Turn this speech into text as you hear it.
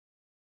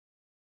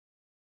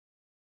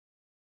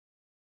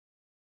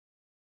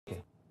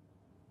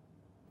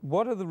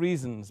What are the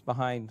reasons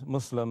behind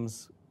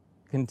Muslims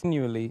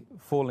continually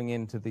falling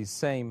into these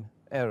same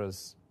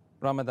errors,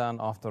 Ramadan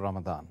after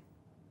Ramadan?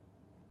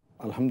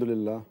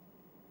 Alhamdulillah,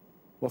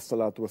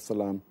 wassalatu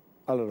wassalam,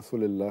 ala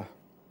Rasulillah,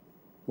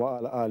 wa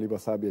ala ali wa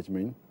sahbihi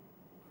ajmain.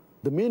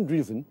 The main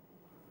reason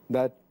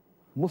that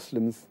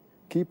Muslims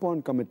keep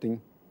on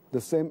committing the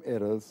same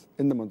errors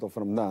in the month of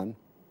Ramadan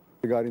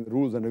regarding the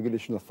rules and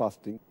regulations of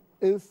fasting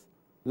is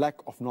lack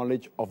of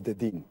knowledge of the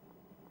deen,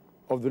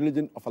 of the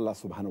religion of Allah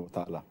subhanahu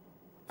wa ta'ala.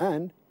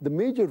 And the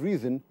major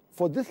reason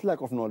for this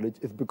lack of knowledge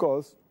is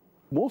because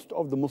most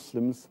of the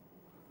Muslims,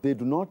 they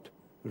do not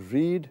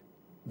read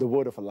the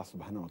word of Allah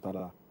subhanahu wa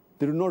ta'ala.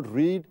 They do not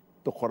read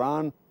the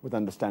Quran with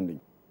understanding.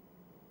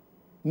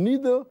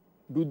 Neither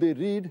do they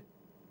read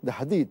the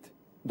hadith,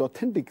 the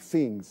authentic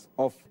sayings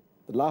of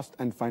the last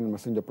and final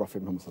messenger,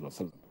 Prophet Muhammad sallallahu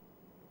alaihi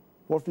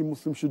wasallam. What we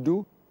Muslims should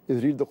do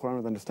is read the Quran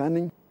with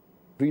understanding,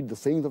 read the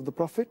sayings of the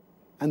Prophet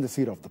and the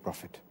seerah of the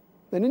Prophet.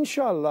 Then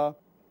inshallah,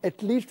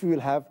 at least we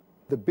will have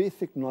the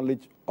basic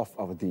knowledge of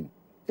our deen,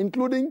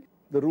 including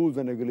the rules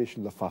and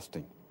regulations of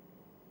fasting.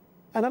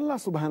 And Allah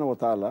subhanahu wa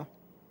ta'ala,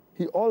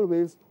 He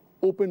always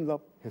opens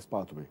up His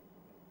pathway.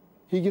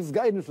 He gives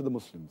guidance to the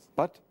Muslims,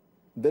 but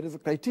there is a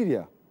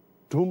criteria.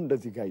 To whom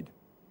does He guide?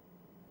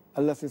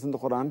 Allah says in the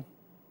Quran,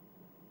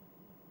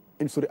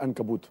 in Surah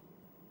Ankabut,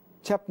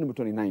 chapter number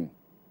 29,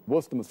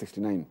 verse number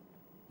 69,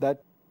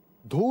 that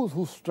those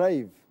who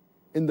strive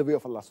in the way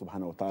of Allah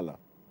subhanahu wa ta'ala,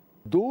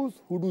 those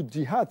who do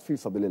jihad fi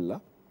sabilillah,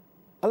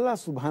 Allah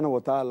subhanahu wa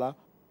ta'ala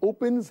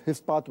opens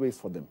His pathways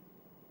for them.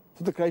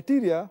 So the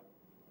criteria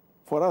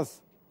for us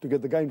to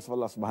get the guidance of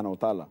Allah subhanahu wa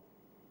ta'ala,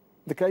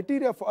 the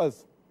criteria for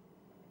us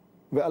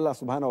where Allah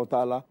subhanahu wa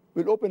ta'ala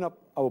will open up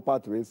our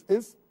pathways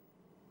is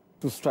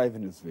to strive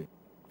in His way,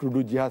 to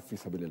do jihad fi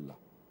sabilillah.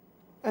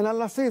 And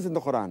Allah says in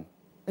the Quran,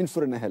 in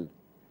Surah Nahl,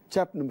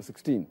 chapter number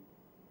 16,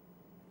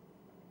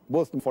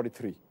 verse number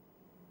 43,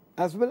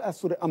 as well as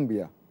Surah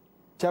Anbiya,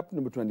 chapter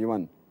number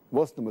 21,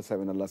 verse number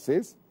 7, Allah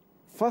says,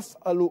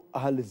 فَاسْأَلُوا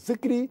أَهْلِ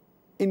الذِّكْرِ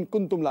إِن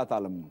كُنْتُمْ لَا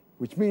تَعْلَمُونَ.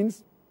 Which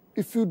means,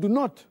 if you do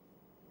not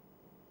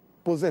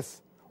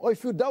possess, or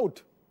if you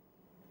doubt,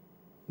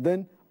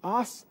 then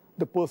ask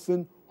the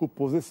person who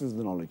possesses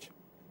the knowledge.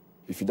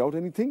 If you doubt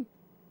anything,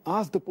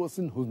 ask the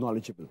person who's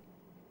knowledgeable.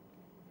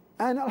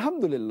 And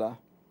alhamdulillah,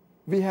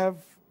 we have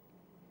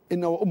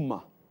in our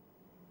ummah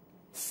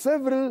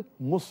several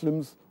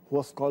Muslims who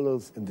are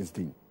scholars in this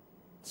deen.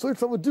 So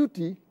it's our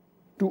duty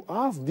to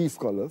ask these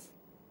scholars,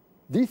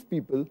 these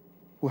people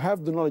who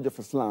have the knowledge of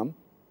Islam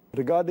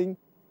regarding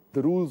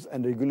the rules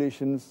and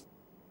regulations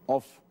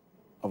of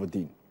our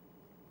deen.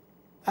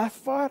 As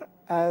far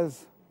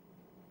as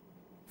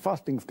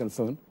fasting is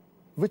concerned,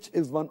 which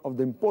is one of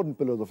the important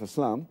pillars of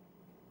Islam,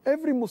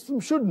 every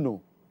Muslim should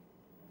know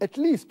at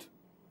least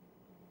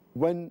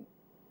when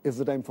is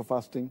the time for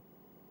fasting,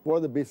 what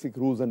are the basic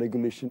rules and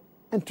regulations.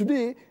 And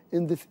today,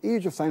 in this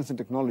age of science and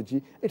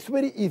technology, it's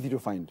very easy to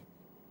find.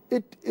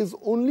 It is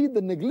only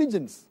the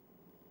negligence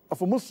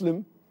of a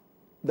Muslim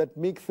that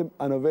makes him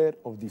unaware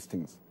of these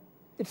things.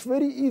 It's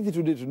very easy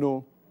today to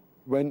know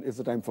when is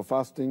the time for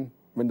fasting,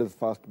 when does the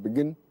fast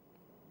begin,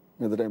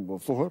 when is the time for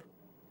suhoor,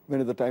 when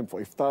is the time for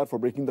iftar, for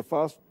breaking the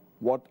fast,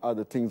 what are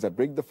the things that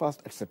break the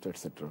fast, etc.,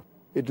 etc.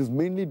 It is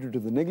mainly due to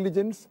the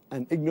negligence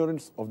and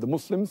ignorance of the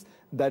Muslims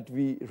that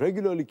we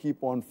regularly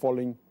keep on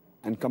falling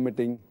and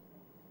committing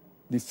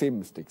the same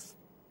mistakes.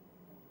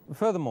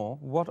 Furthermore,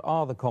 what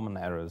are the common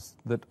errors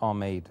that are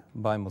made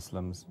by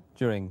Muslims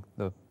during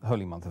the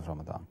holy month of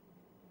Ramadan?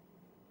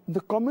 The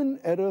common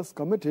errors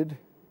committed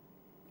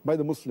by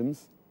the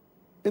Muslims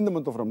in the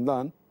month of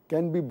Ramadan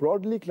can be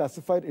broadly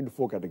classified into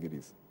 4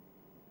 categories.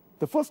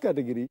 The first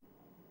category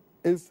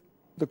is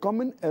the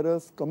common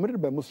errors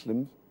committed by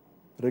Muslims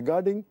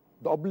regarding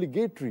the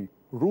obligatory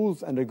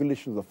rules and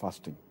regulations of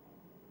fasting.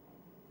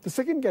 The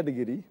second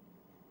category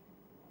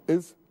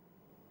is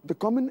the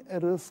common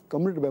errors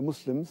committed by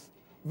Muslims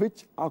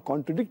which are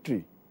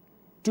contradictory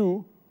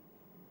to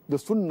the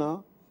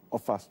sunnah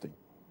of fasting.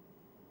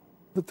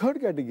 The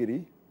third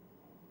category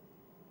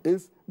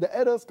is the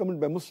errors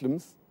committed by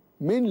Muslims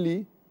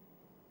mainly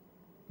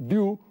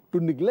due to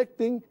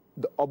neglecting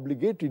the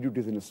obligatory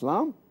duties in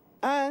Islam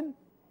and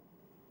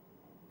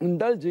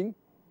indulging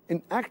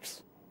in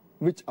acts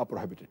which are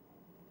prohibited.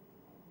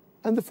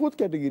 And the fourth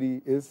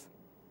category is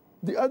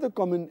the other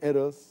common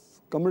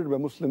errors committed by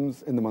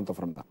Muslims in the month of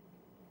Ramadan.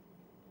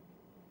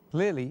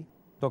 Clearly,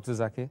 Dr.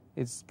 Zakir,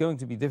 it's going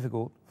to be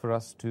difficult for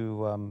us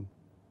to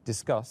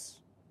discuss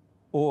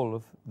all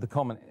of the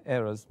common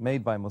errors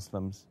made by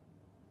Muslims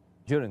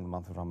during the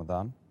month of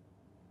Ramadan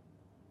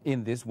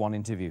in this one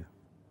interview.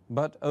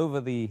 But over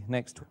the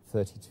next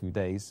 32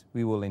 days,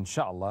 we will,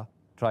 inshallah,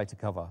 try to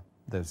cover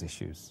those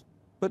issues.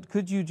 But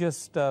could you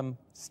just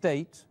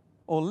state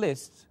or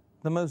list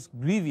the most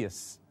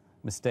grievous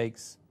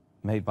mistakes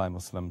made by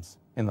Muslims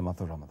in the month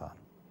of Ramadan?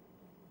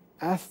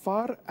 As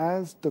far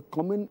as the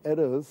common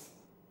errors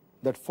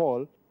that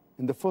fall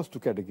in the first 2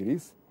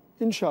 categories,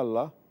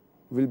 inshallah,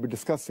 we'll be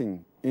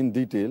discussing in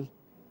detail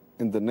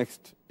in the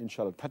next,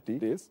 inshallah, 30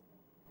 days.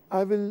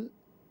 I will,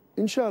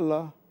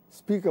 inshallah,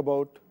 speak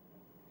about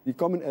the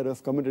common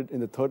errors committed in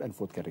the third and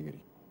fourth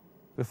category.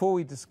 Before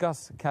we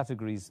discuss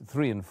categories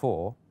 3 and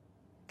 4,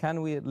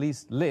 can we at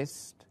least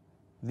list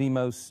the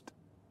most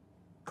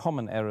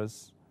common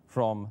errors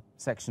from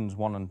sections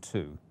 1 and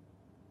 2?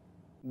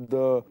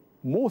 The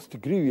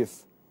most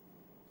grievous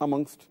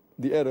amongst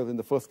the errors in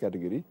the first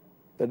category,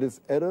 that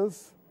is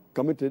errors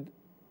committed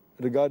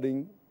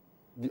regarding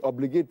the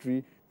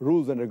obligatory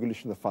rules and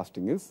regulations of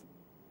fasting, is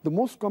the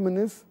most common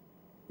is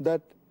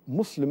that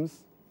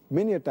Muslims,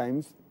 many a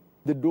times,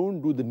 they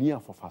don't do the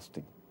niyyah for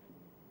fasting.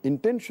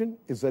 Intention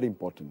is very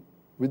important.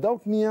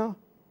 Without niyyah,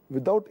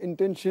 without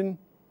intention,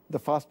 the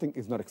fasting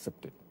is not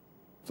accepted.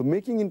 So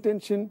making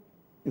intention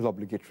is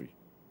obligatory.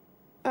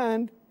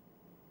 And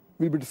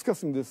we'll be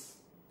discussing this,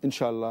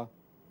 inshallah,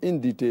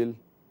 in detail,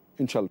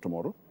 inshallah,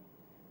 tomorrow.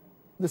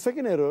 The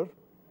second error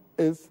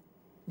is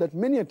that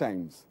many a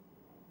times,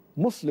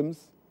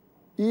 Muslims,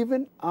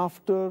 even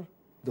after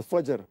the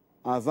Fajr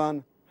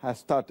Azan has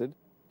started,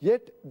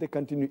 yet they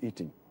continue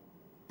eating.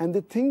 And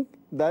they think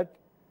that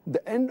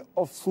the end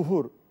of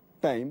Suhur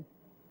time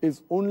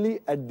is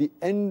only at the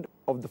end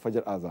of the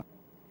Fajr Azan.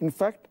 In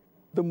fact,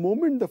 the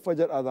moment the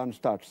Fajr Azan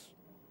starts,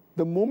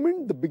 the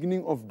moment the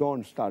beginning of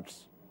dawn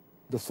starts,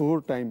 the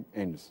Suhur time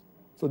ends.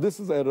 So this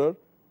is error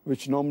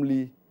which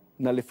normally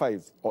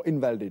nullifies or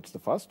invalidates the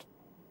fast.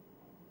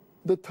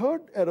 The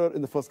third error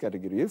in the first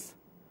category is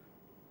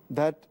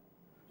that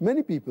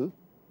many people,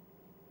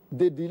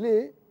 they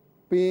delay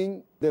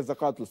paying their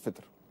Zakatul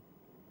Fitr.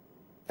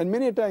 And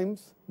many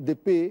times they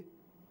pay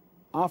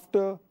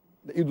after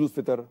the Eid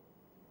al-Fitr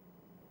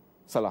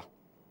Salah.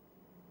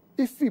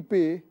 If we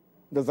pay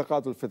the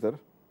Zakatul Fitr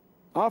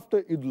after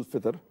Eid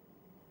al-Fitr,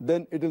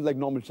 then it is like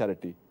normal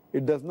charity.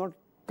 It does not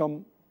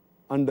come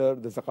under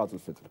the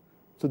Zakatul Fitr.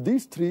 So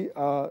these three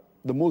are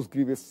the most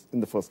grievous in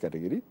the first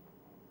category.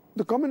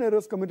 The common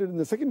errors committed in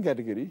the second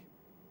category,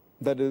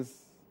 that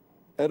is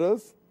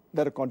errors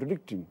that are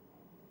contradicting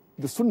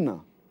the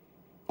sunnah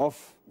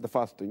of the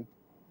fasting,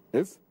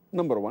 is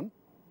number one,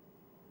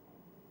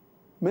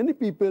 many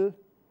people,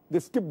 they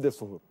skip their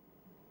suhoor.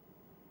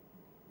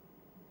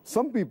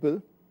 Some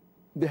people,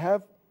 they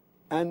have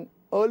an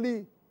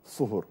early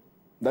suhoor.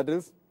 That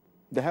is,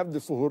 they have the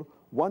suhoor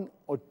 1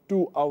 or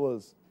 2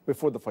 hours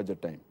before the Fajr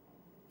time.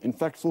 In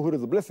fact, suhoor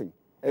is a blessing.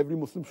 Every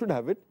Muslim should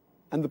have it.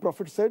 And the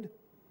Prophet said,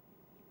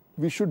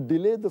 we should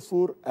delay the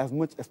suhoor as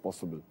much as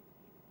possible.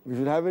 We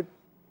should have it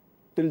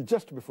till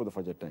just before the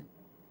Fajr time.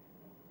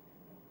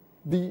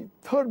 The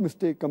third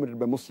mistake committed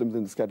by Muslims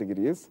in this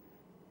category is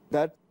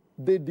that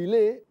they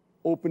delay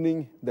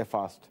opening their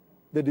fast.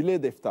 They delay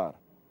the iftar.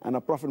 And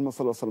our Prophet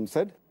ﷺ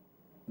said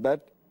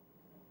that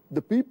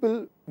the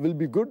people will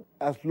be good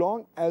as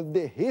long as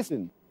they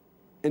hasten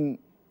in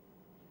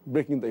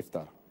breaking the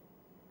iftar.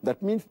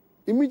 That means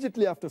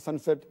immediately after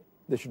sunset,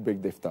 they should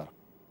break the iftar.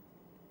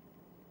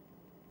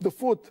 The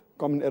fourth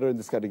common error in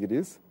this category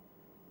is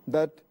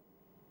that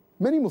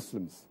many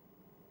Muslims,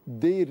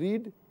 they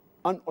read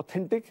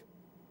unauthentic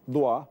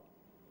dua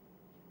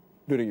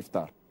during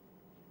iftar.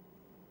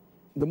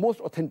 The most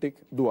authentic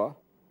dua,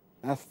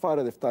 as far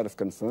as iftar is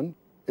concerned,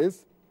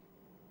 is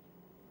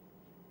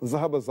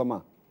Zahab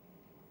al-Zama,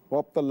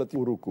 wa abtallati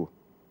uruku,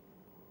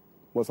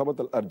 wa sabat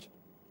al-arj,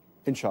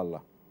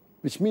 inshallah.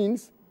 Which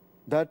means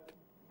that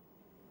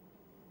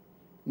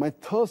my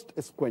thirst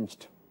is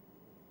quenched,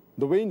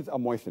 the veins are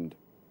moistened,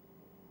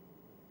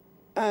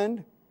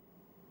 and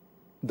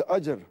the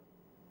ajr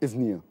is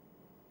near,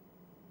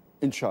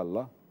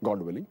 inshallah,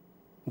 God willing.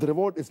 The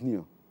reward is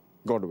near,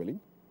 God willing.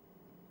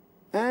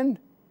 And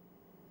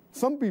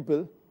some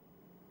people,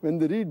 when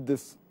they read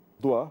this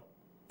dua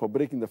for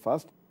breaking the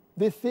fast,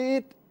 they say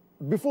it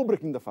before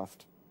breaking the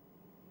fast.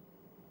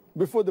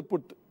 Before they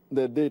put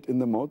their date in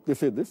the mouth, they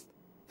say this,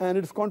 and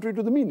it is contrary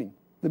to the meaning.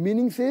 The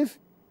meaning says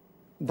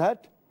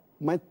that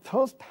my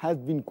thirst has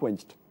been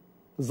quenched.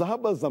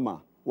 Zahaba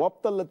zama,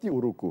 wabtallati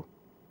uruku.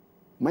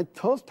 My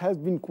thirst has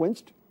been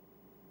quenched,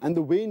 and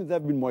the veins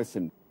have been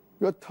moistened.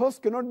 Your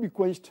thirst cannot be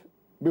quenched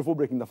before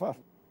breaking the fast.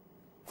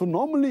 So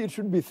normally it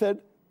should be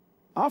said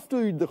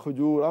after you eat the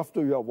khujur,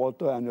 after you have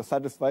water and you're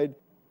satisfied,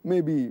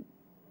 maybe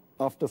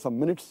after some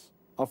minutes,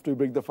 after you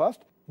break the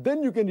fast,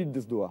 then you can read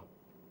this dua.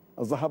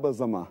 Zahaba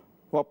zama,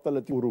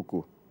 wabtalati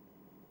uruku,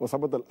 wa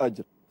sabat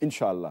al-ajr,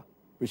 inshallah.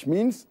 Which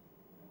means,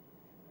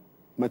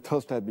 my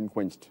thirst has been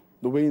quenched.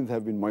 The veins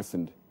have been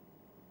moistened.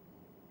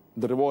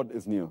 The reward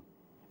is near,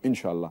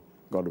 inshallah,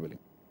 God willing.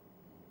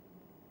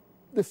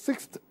 The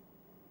sixth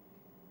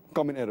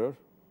common error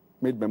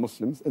made by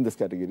Muslims in this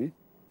category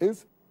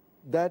is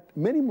that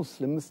many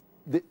Muslims,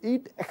 they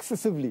eat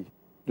excessively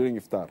during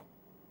iftar.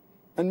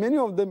 And many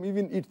of them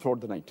even eat throughout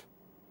the night.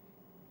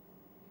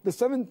 The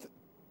seventh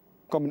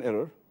common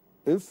error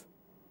is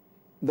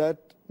that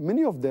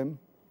many of them,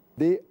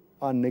 they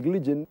are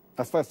negligent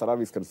as far as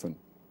Tarawih is concerned.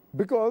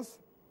 Because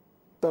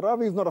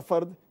Tarawih is not a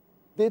fard,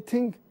 they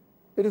think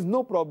it is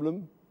no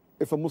problem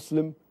if a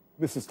Muslim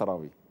misses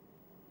Tarawih.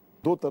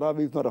 Though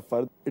Tarawih is not a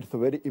fard, it's a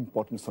very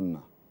important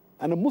sunnah.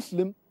 And a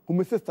Muslim who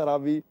misses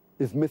Tarawih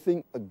is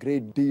missing a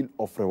great deal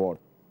of reward.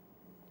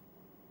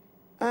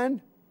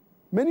 And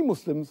Many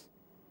Muslims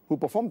who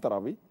perform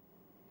Taraweeh,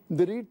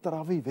 they read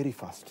Taraweeh very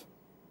fast,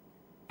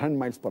 10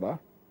 miles per hour.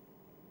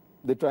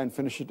 They try and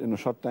finish it in a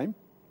short time,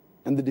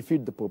 and they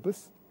defeat the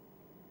purpose.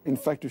 In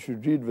fact, you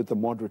should read with a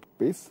moderate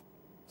pace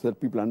so that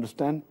people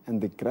understand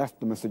and they grasp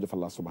the message of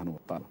Allah subhanahu wa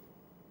ta'ala.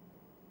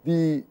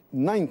 The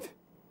ninth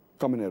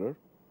common error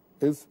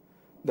is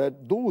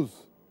that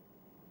those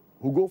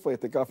who go for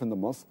itikaf in the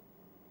mosque,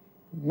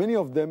 many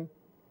of them,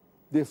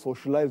 they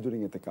socialize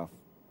during itikaf,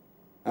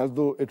 as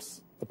though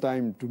it's a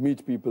time to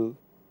meet people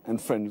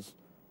and friends,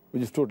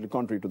 which is totally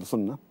contrary to the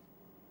sunnah.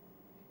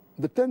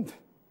 The 10th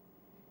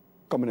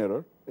common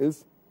error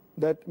is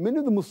that many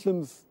of the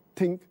Muslims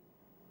think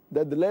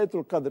that the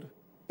Laylatul Qadr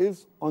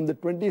is on the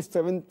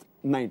 27th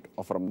night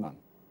of Ramadan.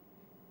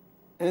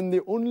 And they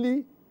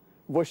only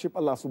worship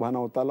Allah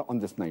subhanahu wa ta'ala on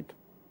this night.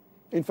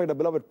 In fact, the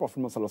beloved Prophet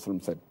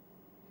Muhammad said,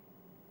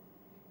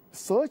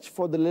 search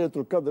for the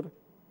Laylatul Qadr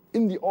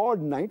in the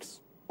odd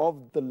nights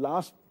of the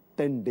last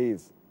 10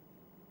 days,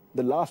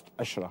 the last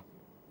Ashra,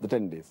 the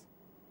 10 days.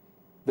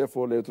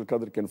 Therefore, Laylatul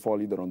Qadr can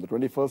fall either on the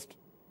 21st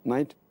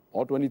night,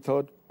 or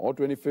 23rd, or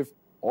 25th,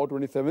 or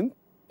 27th,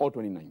 or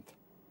 29th.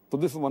 So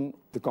this is one of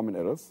the common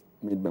errors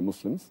made by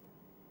Muslims.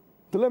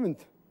 The 11th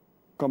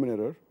common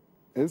error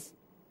is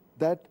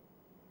that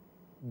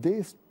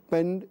they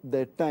spend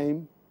their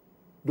time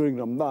during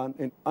Ramadan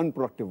in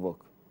unproductive work,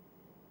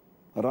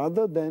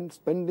 rather than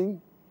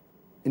spending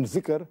in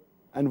zikr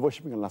and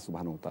worshipping Allah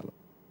subhanahu wa ta'ala.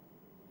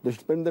 They should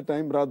spend their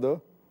time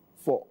rather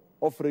for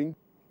offering,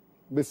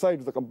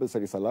 besides the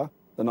compulsory salah,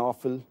 the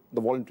nawafil,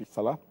 the voluntary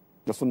salah,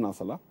 the sunnah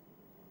salah.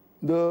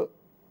 The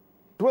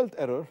 12th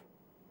error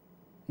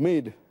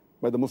made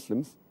by the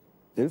Muslims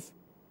is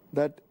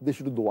that they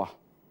should do dua.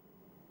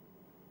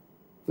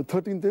 The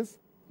 13th is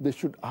they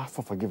should ask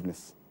for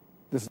forgiveness.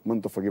 This is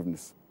month of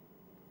forgiveness.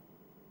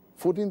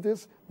 14th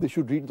is they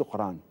should read the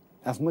Quran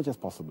as much as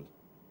possible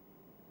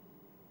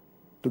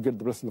to get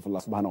the blessing of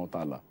Allah subhanahu wa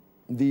ta'ala.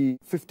 The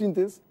 15th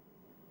is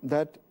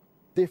that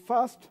they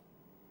fast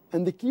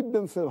and they keep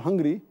themselves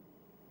hungry,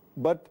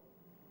 but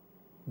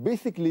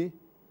basically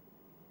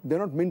they're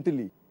not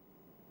mentally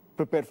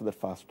prepared for that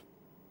fast.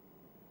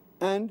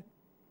 And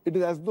it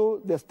is as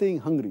though they're staying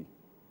hungry.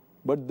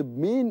 But the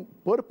main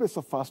purpose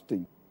of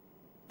fasting,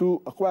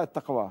 to acquire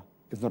taqwa,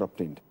 is not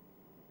obtained.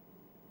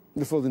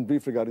 This was in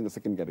brief regarding the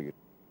second category.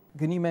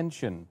 Can you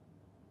mention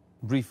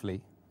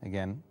briefly,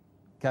 again,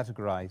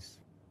 categorize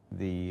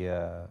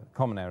the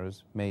common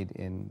errors made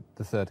in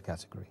the third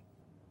category?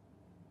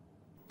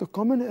 The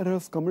common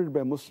errors committed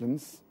by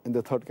Muslims in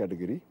the third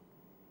category,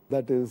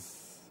 that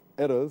is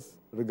errors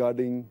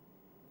regarding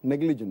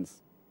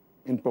negligence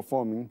in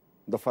performing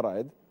the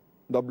fara'id,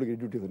 the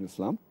obligatory duties in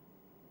Islam,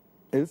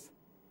 is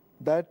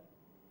that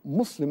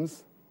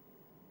Muslims,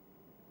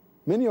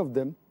 many of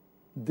them,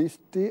 they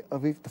stay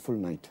awake the full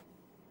night.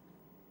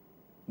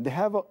 They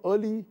have an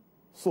early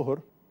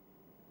suhr,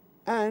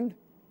 and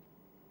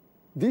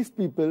these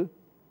people,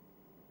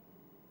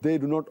 they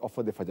do not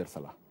offer the Fajr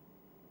Salah.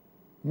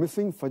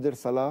 Missing Fajr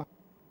Salah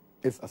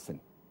is a sin.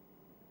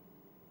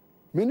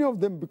 Many of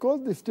them,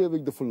 because they stay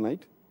awake the full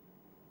night,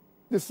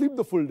 they sleep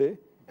the full day,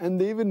 and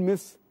they even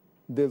miss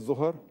their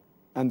Zuhr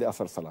and the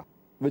Asr Salah,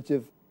 which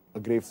is a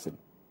grave sin.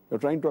 You're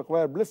trying to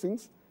acquire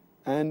blessings,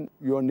 and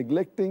you are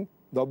neglecting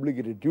the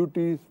obligatory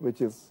duties,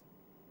 which is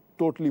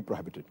totally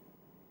prohibited.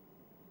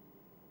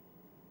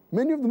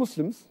 Many of the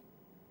Muslims,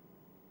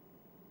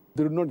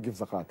 they do not give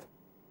zakat.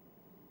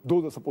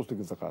 Those are supposed to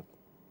give zakat.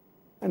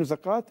 And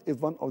zakat is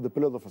one of the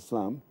pillars of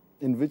Islam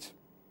in which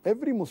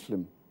every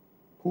Muslim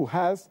who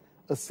has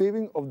a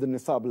saving of the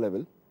nisab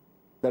level,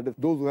 that is,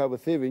 those who have a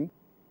saving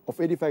of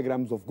 85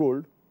 grams of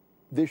gold,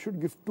 they should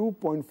give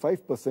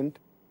 2.5%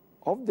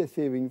 of their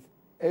savings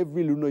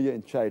every lunar year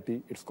in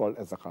charity. It's called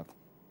as zakat.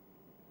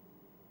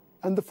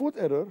 And the fourth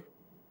error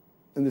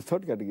in this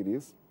third category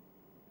is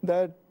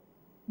that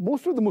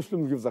most of the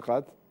Muslims give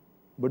zakat,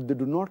 but they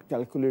do not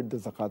calculate the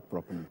zakat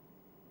properly.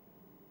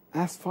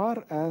 As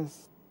far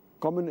as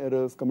common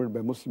errors committed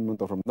by Muslims in the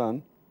month of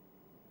Ramadan,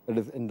 that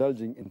is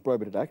indulging in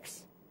prohibited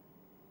acts,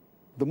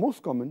 the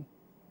most common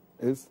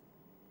is,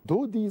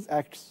 though these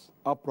acts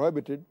are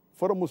prohibited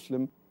for a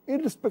Muslim,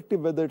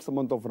 irrespective whether it's a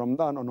month of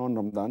Ramadan or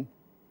non-Ramadan,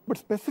 but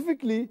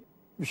specifically,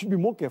 we should be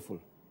more careful.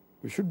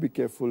 We should be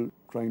careful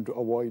trying to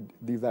avoid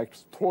these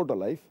acts throughout our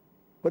life.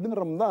 But in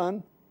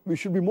Ramadan, we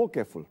should be more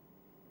careful.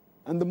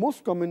 And the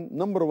most common,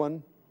 number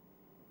one,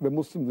 where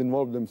Muslims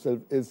involve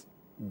themselves is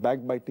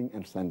backbiting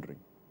and slandering.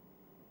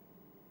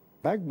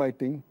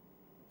 Backbiting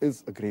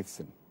is a grave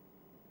sin.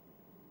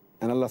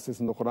 And Allah says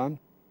in the Quran,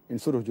 in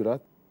Surah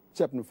Hujurat,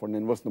 chapter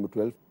 49, verse number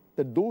 12,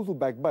 that those who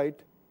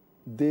backbite,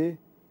 they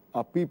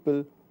are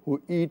people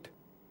who eat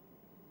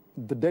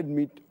the dead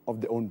meat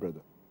of their own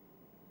brother.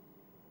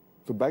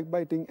 So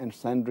backbiting and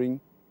slandering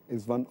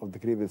is one of the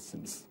gravest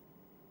sins.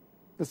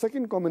 The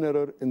second common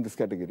error in this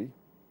category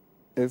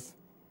is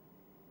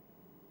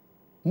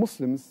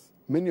Muslims,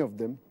 many of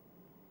them,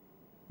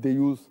 they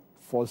use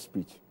false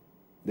speech.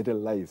 They tell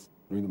lies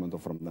during the month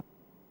of Ramadan.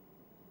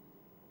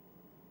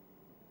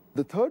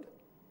 The third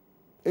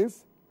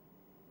is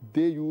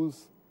they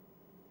use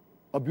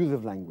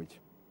abusive language,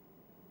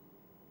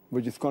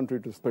 which is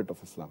contrary to the spirit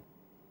of Islam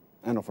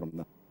and of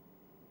Ramadan.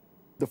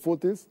 The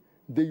fourth is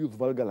they use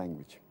vulgar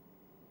language.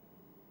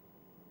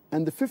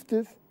 And the fifth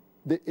is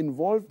they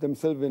involve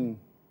themselves in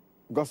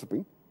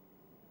gossiping.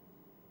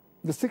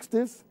 The sixth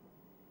is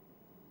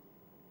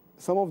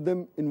some of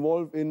them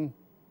involve in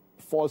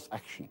false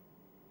action.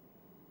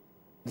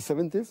 The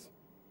seventh is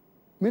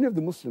many of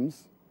the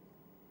Muslims,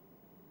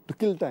 to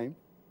kill time,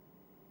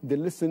 they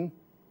listen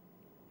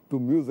to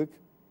music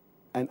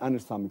and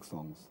un-Islamic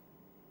songs,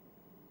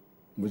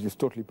 which is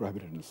totally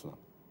prohibited in Islam.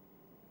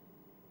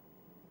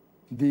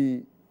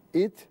 The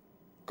eighth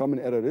common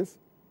error is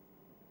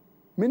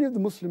many of the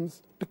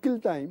Muslims, to kill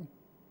time,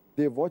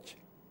 they watch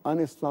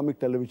un-Islamic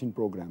television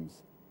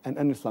programs and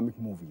un-Islamic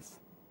movies.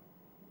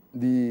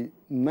 The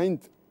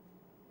ninth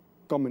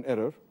common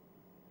error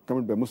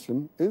committed by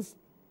Muslim is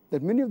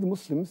that many of the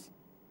Muslims,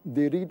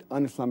 they read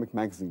un-Islamic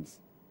magazines,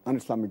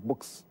 un-Islamic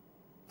books,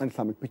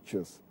 un-Islamic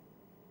pictures,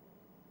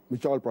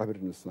 which are all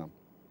prohibited in Islam.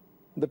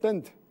 The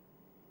 10th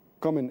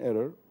common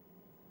error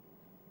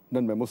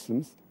done by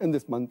Muslims in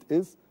this month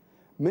is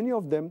many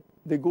of them,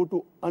 they go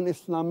to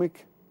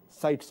un-Islamic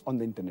sites on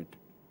the internet,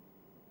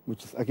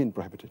 which is again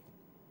prohibited.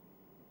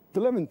 The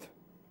 11th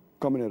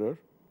common error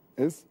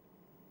is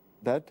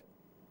that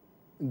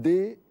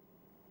they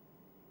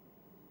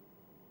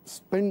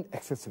spend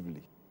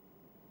excessively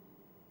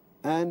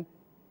and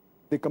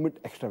they commit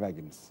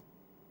extravagance.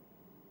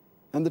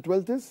 And the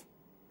 12th is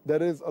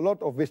there is a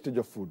lot of wastage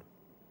of food.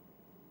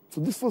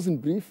 So this was in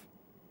brief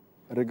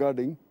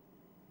regarding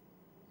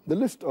the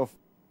list of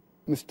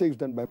mistakes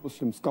done by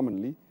Muslims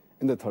commonly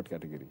in the third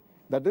category.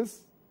 That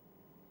is,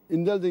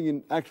 indulging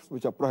in acts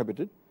which are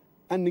prohibited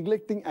and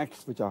neglecting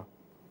acts which are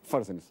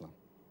farz in Islam.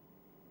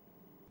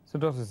 So,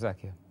 Dr.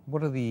 Zakir,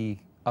 what are the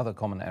other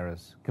common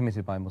errors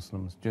committed by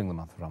Muslims during the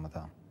month of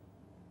Ramadan?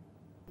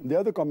 The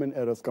other common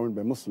errors committed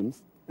by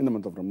Muslims in the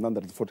month of Ramadan,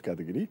 that is the fourth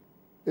category,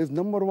 is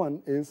number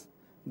one is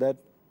that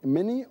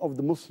many of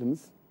the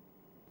Muslims,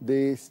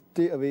 they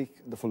stay awake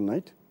the full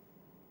night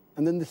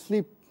and then they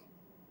sleep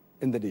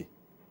in the day.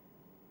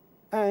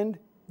 And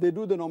they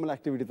do the normal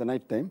activity at the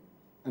night time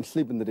and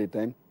sleep in the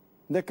daytime.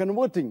 They're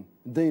converting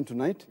day into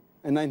night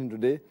and night into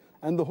day,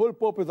 and the whole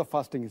purpose of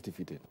fasting is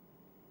defeated.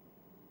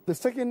 The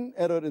second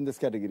error in this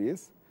category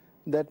is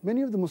that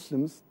many of the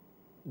Muslims,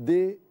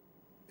 they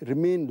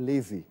remain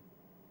lazy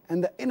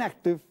and they're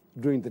inactive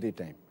during the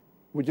daytime,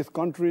 which is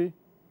contrary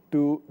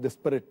to the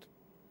spirit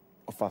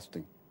of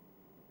fasting.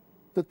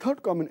 The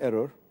third common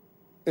error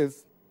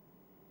is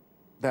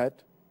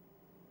that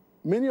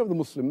many of the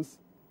Muslims,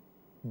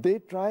 they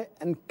try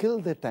and kill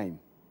their time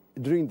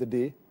during the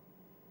day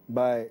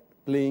by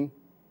playing,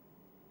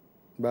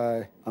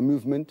 by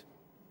amusement,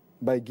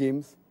 by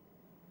games,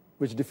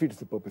 which defeats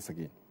the purpose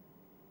again.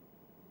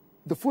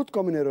 The fourth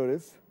common error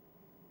is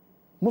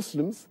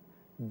Muslims,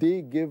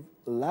 they give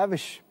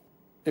lavish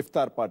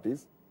iftar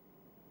parties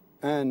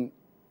and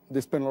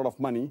they spend a lot of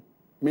money,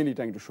 mainly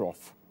trying to show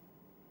off.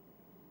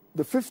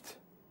 The fifth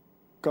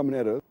common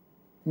error,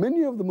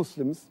 many of the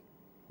Muslims,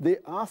 they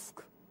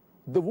ask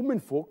the women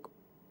folk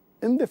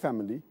in their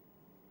family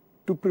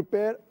to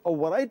prepare a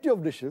variety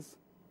of dishes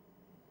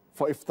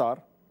for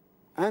iftar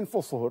and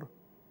for suhoor,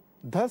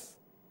 thus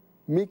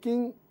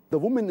making the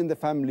women in the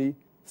family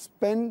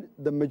spend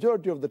the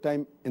majority of the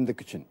time in the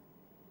kitchen.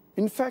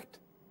 In fact,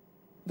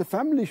 the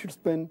family should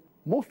spend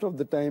most of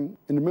the time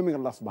in remembering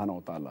Allah subhanahu wa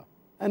ta'ala.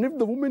 And if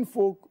the women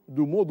folk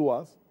do more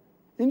du'as,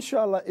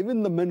 inshallah,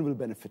 even the men will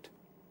benefit.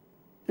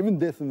 Even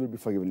their sins will be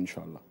forgiven,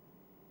 inshallah.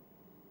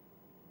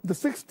 The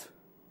sixth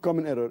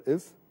common error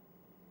is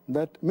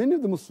that many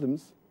of the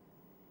Muslims,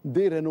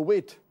 they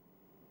renovate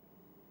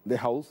their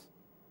house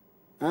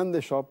and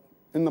their shop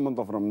in the month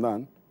of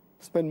Ramadan,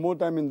 spend more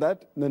time in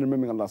that than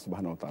remembering Allah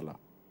subhanahu wa ta'ala.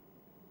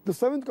 The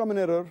seventh common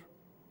error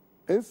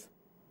is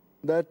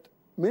that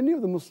many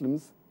of the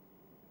Muslims,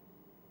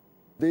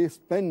 they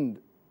spend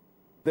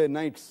their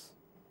nights,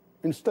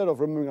 instead of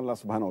remembering Allah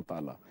subhanahu wa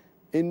ta'ala,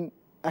 in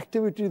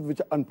activities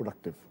which are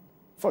unproductive.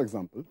 For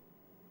example,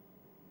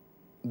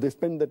 they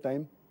spend their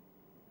time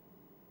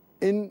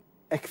in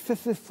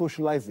excessive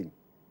socializing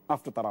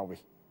after Taraweeh.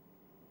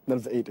 That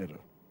is the eighth error.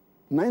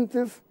 Ninth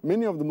is,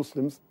 many of the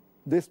Muslims,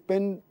 they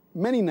spend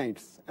many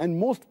nights and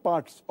most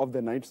parts of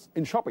their nights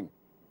in shopping.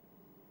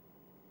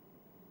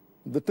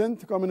 The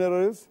 10th common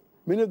error is,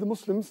 many of the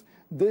Muslims,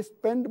 they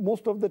spend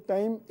most of the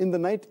time in the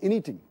night in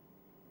eating.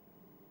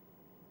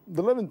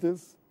 The 11th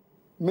is,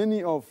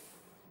 many of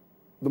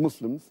the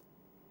Muslims,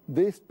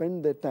 they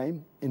spend their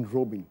time in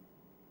roaming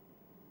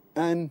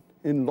and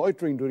in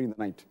loitering during the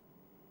night.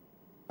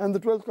 And the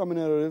 12th common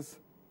error is,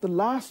 the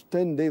last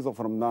 10 days of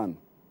Ramadan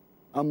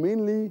are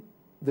mainly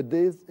the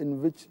days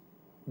in which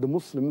the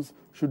Muslims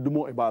should do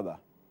more ibadah.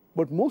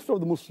 But most of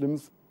the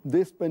Muslims,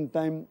 they spend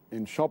time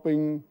in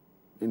shopping,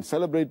 in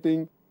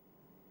celebrating,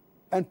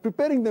 and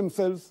preparing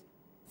themselves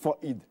for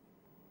Eid.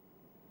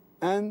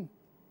 And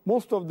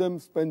most of them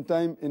spend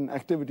time in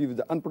activities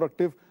that are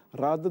unproductive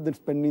rather than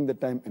spending the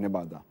time in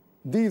ibadah.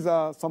 these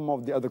are some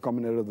of the other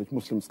common errors which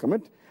Muslims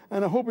commit,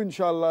 and I hope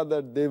inshallah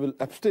that they will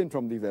abstain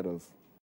from these errors.